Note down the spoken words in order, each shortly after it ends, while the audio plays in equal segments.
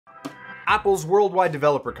Apple's Worldwide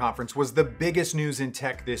Developer Conference was the biggest news in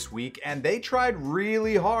tech this week, and they tried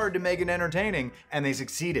really hard to make it entertaining, and they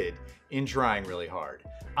succeeded in trying really hard.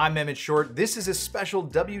 I'm Emmett Short. This is a special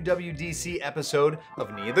WWDC episode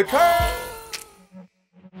of Knee of the Curve.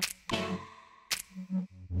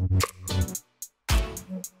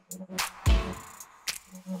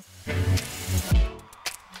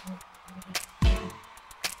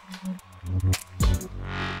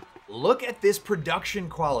 Look at this production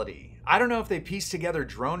quality. I don't know if they pieced together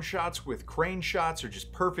drone shots with crane shots or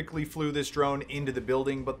just perfectly flew this drone into the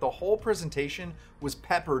building, but the whole presentation was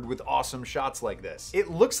peppered with awesome shots like this. It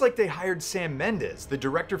looks like they hired Sam Mendes, the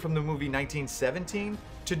director from the movie 1917,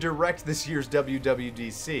 to direct this year's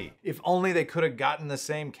WWDC. If only they could have gotten the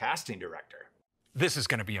same casting director. This is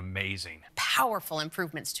going to be amazing. Powerful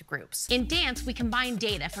improvements to groups. In dance, we combine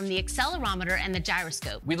data from the accelerometer and the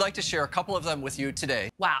gyroscope. We'd like to share a couple of them with you today.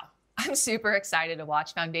 Wow. I'm super excited to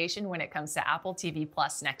watch Foundation when it comes to Apple TV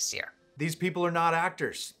Plus next year. These people are not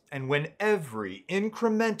actors, and when every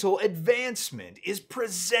incremental advancement is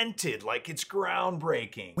presented like it's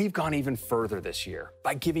groundbreaking. We've gone even further this year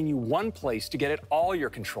by giving you one place to get at all your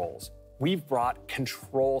controls. We've brought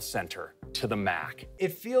Control Center to the Mac.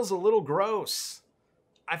 It feels a little gross.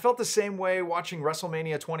 I felt the same way watching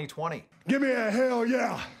WrestleMania 2020. Give me a hell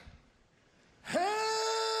yeah. Hell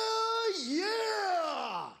yeah!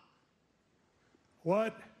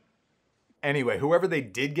 What? Anyway, whoever they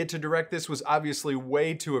did get to direct this was obviously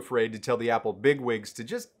way too afraid to tell the Apple bigwigs to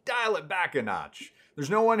just dial it back a notch. There's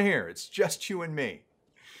no one here, it's just you and me.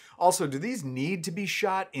 Also, do these need to be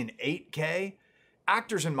shot in 8K?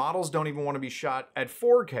 Actors and models don't even want to be shot at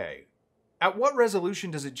 4K. At what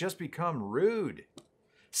resolution does it just become rude?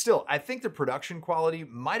 Still, I think the production quality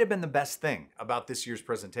might have been the best thing about this year's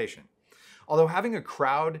presentation. Although having a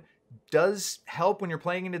crowd does help when you're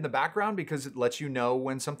playing it in the background because it lets you know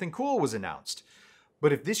when something cool was announced.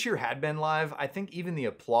 But if this year had been live, I think even the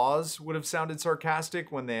applause would have sounded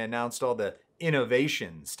sarcastic when they announced all the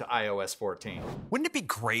innovations to iOS 14. Wouldn't it be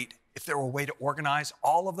great if there were a way to organize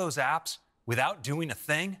all of those apps without doing a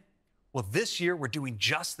thing? Well, this year we're doing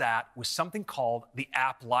just that with something called the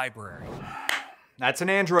App Library. That's an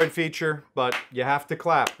Android feature, but you have to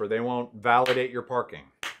clap or they won't validate your parking.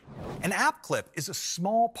 An app clip is a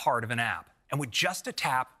small part of an app, and with just a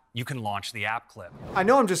tap, you can launch the app clip. I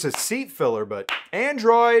know I'm just a seat filler, but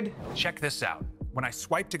Android! Check this out. When I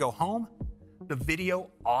swipe to go home, the video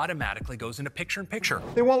automatically goes into picture-in-picture.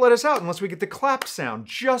 They won't let us out unless we get the clap sound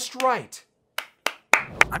just right.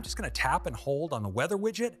 I'm just gonna tap and hold on the weather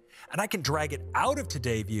widget, and I can drag it out of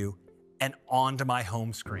Today View and onto my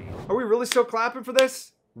home screen. Are we really still clapping for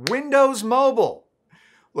this? Windows Mobile!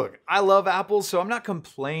 Look, I love Apple, so I'm not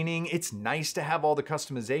complaining. It's nice to have all the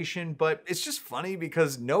customization, but it's just funny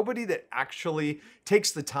because nobody that actually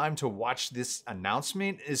takes the time to watch this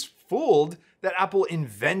announcement is fooled that Apple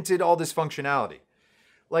invented all this functionality.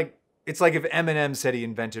 Like, it's like if Eminem said he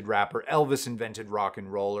invented rap, or Elvis invented rock and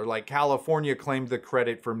roll, or like California claimed the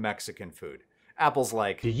credit for Mexican food. Apple's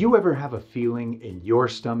like, do you ever have a feeling in your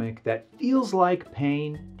stomach that feels like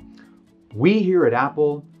pain? We here at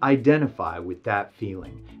Apple identify with that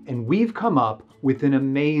feeling, and we've come up with an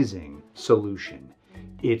amazing solution.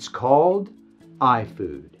 It's called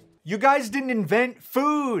iFood. you guys didn't invent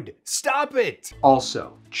food! Stop it!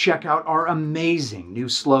 Also, check out our amazing new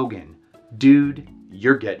slogan, Dude,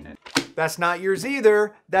 you're getting it. That's not yours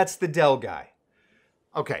either, that's the Dell guy.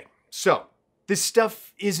 Okay, so, this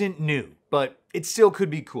stuff isn't new, but it still could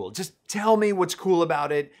be cool. Just tell me what's cool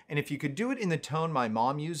about it, and if you could do it in the tone my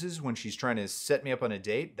mom uses when she's trying to set me up on a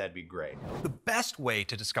date, that'd be great. The best way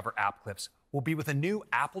to discover app clips will be with a new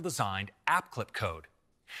Apple-designed app clip code.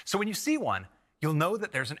 So when you see one, you'll know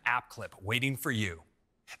that there's an app clip waiting for you.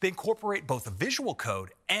 They incorporate both a visual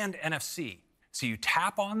code and NFC, so you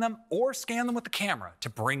tap on them or scan them with the camera to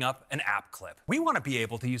bring up an app clip. We want to be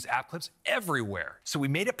able to use app clips everywhere, so we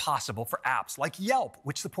made it possible for apps like Yelp,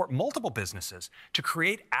 which support multiple businesses, to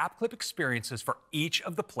create app clip experiences for each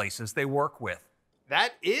of the places they work with.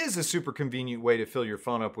 That is a super convenient way to fill your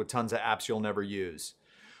phone up with tons of apps you'll never use.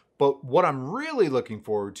 But what I'm really looking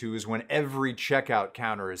forward to is when every checkout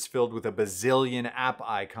counter is filled with a bazillion app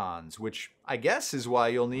icons, which I guess is why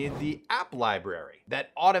you'll need the app library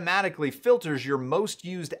that automatically filters your most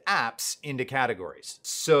used apps into categories.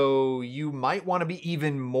 So you might want to be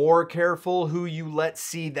even more careful who you let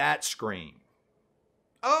see that screen.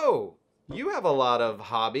 Oh, you have a lot of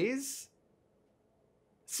hobbies.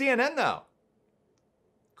 CNN though.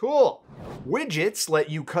 Cool. Widgets let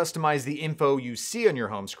you customize the info you see on your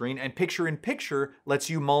home screen, and picture-in-picture lets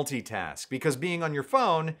you multitask, because being on your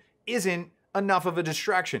phone isn't enough of a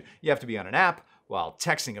distraction. You have to be on an app while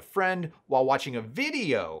texting a friend, while watching a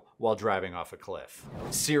video while driving off a cliff.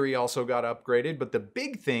 Siri also got upgraded, but the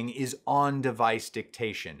big thing is on-device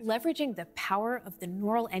dictation. Leveraging the power of the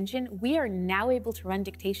neural engine, we are now able to run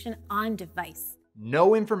dictation on device.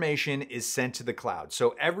 No information is sent to the cloud,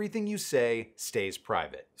 so everything you say stays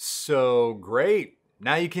private. So great.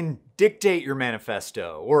 Now you can dictate your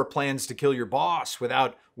manifesto or plans to kill your boss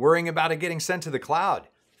without worrying about it getting sent to the cloud.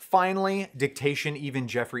 Finally, dictation even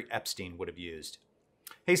Jeffrey Epstein would have used.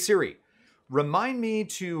 Hey Siri, remind me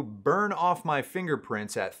to burn off my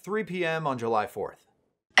fingerprints at 3 p.m. on July 4th.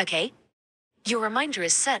 Okay. Your reminder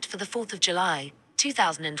is set for the 4th of July,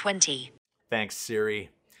 2020. Thanks, Siri.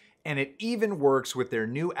 And it even works with their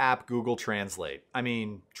new app, Google Translate.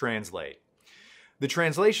 Translate. The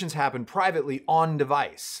translations happen privately on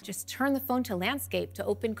device. Just turn the phone to landscape to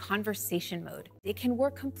open conversation mode. It can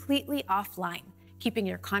work completely offline, keeping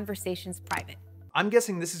your conversations private. I'm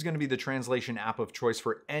guessing this is going to be the translation app of choice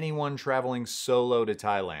for anyone traveling solo to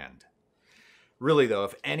Thailand. Really though,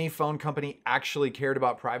 if any phone company actually cared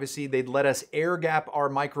about privacy, they'd let us air gap our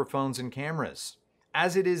microphones and cameras.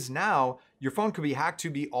 As it is now, your phone could be hacked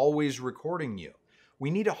to be always recording you. We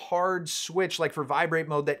need a hard switch like for vibrate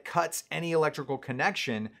mode that cuts any electrical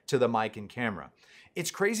connection to the mic and camera. It's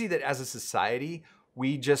crazy that as a society,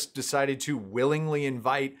 we just decided to willingly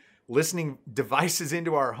invite listening devices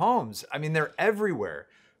into our homes. I mean, they're everywhere.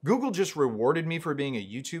 Google just rewarded me for being a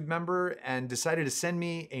YouTube member and decided to send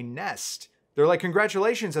me a Nest. They're like,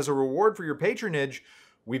 congratulations, as a reward for your patronage,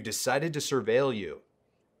 we've decided to surveil you.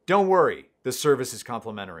 Don't worry, the service is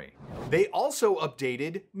complimentary. They also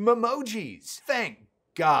updated Memojis. Thank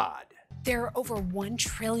God. There are over 1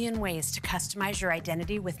 trillion ways to customize your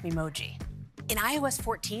identity with Memoji. In iOS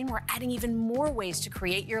 14, we're adding even more ways to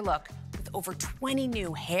create your look with over 20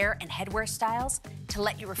 new hair and headwear styles to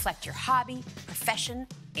let you reflect your hobby, profession,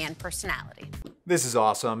 and personality. This is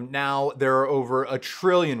awesome. Now there are over 1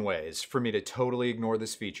 trillion ways for me to totally ignore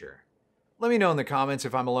this feature. Let me know in the comments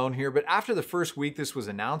if I'm alone here, but after the first week this was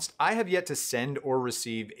announced, I have yet to send or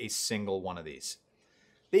receive a single one of these.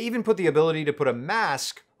 They even put the ability to put a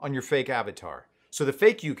mask on your fake avatar, so the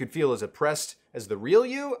fake you could feel as oppressed as the real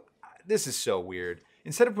you. This is so weird.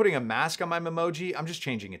 Instead of putting a mask on my Memoji, I'm just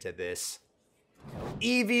changing it to this.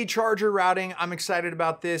 EV charger routing, I'm excited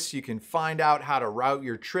about this. You can find out how to route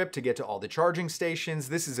your trip to get to all the charging stations.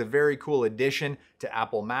 This is a very cool addition to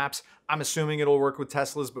Apple Maps. I'm assuming it'll work with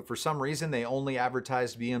Teslas, but for some reason they only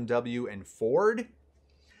advertised BMW and Ford.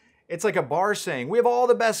 It's like a bar saying, we have all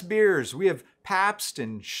the best beers. We have Pabst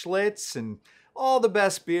and Schlitz and all the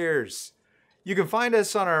best beers. You can find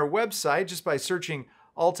us on our website just by searching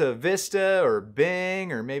Alta Vista or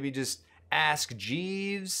Bing or maybe just Ask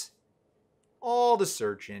Jeeves. All the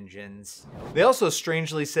search engines. They also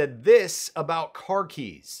strangely said this about car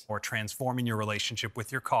keys. Or transforming your relationship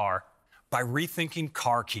with your car by rethinking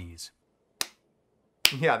car keys.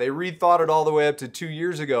 Yeah, they rethought it all the way up to 2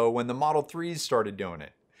 years ago when the Model 3s started doing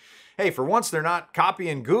it. Hey, for once they're not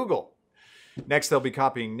copying Google. Next they'll be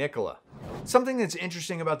copying Nikola. Something that's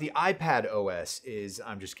interesting about the iPad OS is,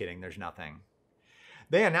 I'm just kidding, there's nothing.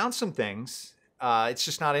 They announced some things, it's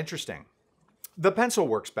just not interesting. The pencil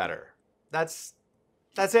works better. That's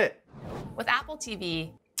it. With Apple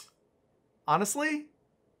TV, honestly,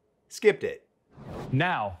 skipped it.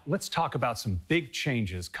 Now, let's talk about some big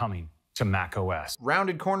changes coming to macOS.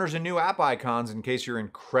 Rounded corners and new app icons in case you're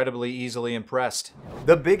incredibly easily impressed.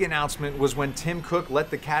 The big announcement was when Tim Cook let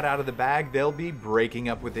the cat out of the bag, they'll be breaking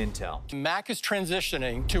up with Intel. Mac is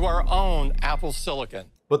transitioning to our own Apple Silicon.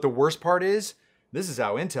 But the worst part is, this is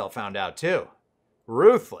how Intel found out too.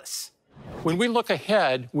 Ruthless. When we look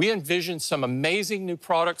ahead, we envision some amazing new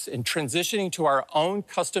products, and transitioning to our own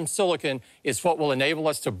custom silicon is what will enable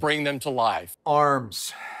us to bring them to life.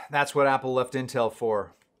 ARMS. That's what Apple left Intel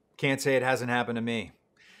for. Can't say it hasn't happened to me.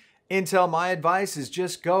 Intel, my advice is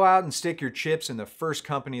just go out and stick your chips in the first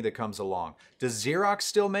company that comes along. Does Xerox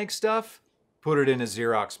still make stuff? Put it in a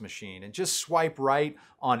Xerox machine and just swipe right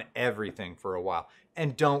on everything for a while.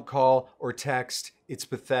 And don't call or text. It's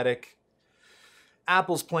pathetic.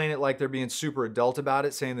 Apple's playing it like they're being super adult about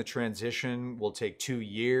it, saying the transition will take 2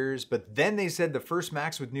 years, but then they said the first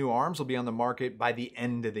Macs with new ARMs will be on the market by the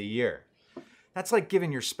end of the year. That's like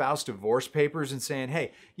giving your spouse divorce papers and saying,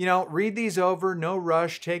 hey, you know, read these over, no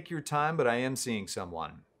rush, take your time, but I am seeing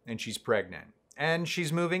someone, and she's pregnant, and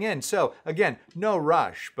she's moving in. So again, no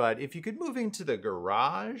rush, but if you could move into the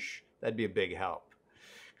garage, that'd be a big help,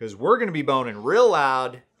 because we're gonna be boning real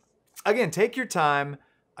loud. Again, take your time.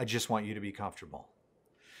 I just want you to be comfortable.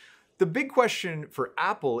 The big question for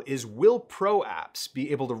Apple is, will Pro apps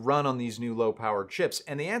be able to run on these new low-power chips?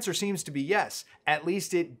 And the answer seems to be yes. At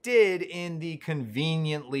least it did in the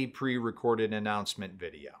conveniently pre-recorded announcement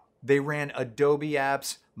video. They ran Adobe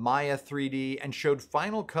apps, Maya 3D, and showed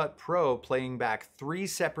Final Cut Pro playing back 3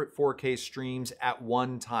 separate 4K streams at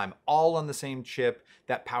one time, all on the same chip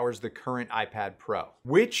that powers the current iPad Pro,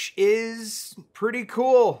 which is pretty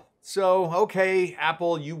cool. So, okay,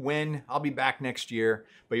 Apple, you win. I'll be back next year,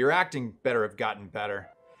 but your acting better have gotten better.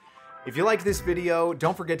 If you like this video,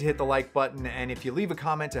 don't forget to hit the like button, and if you leave a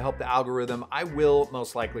comment to help the algorithm, I will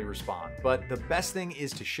most likely respond. But the best thing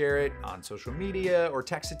is to share it on social media or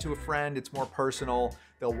text it to a friend. It's more personal.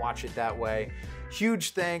 They'll watch it that way.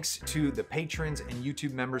 Huge thanks to the patrons and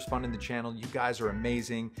YouTube members funding the channel. You guys are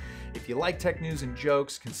amazing. If you like tech news and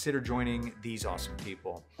jokes, consider joining these awesome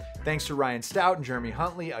people. Thanks to Ryan Stout and Jeremy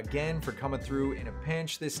Huntley again for coming through in a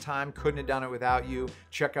pinch this time. Couldn't have done it without you.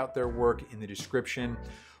 Check out their work in the description.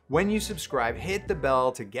 When you subscribe, hit the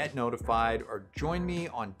bell to get notified, or join me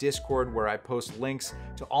on Discord where I post links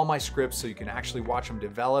to all my scripts so you can actually watch them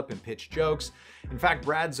develop and pitch jokes. In fact,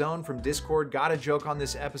 Brad Zone from Discord got a joke on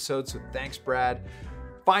this episode, so thanks, Brad.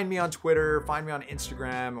 Find me on Twitter, find me on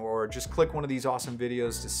Instagram, or just click one of these awesome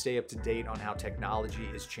videos to stay up to date on how technology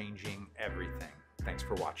is changing everything. Thanks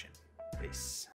for watching. Peace.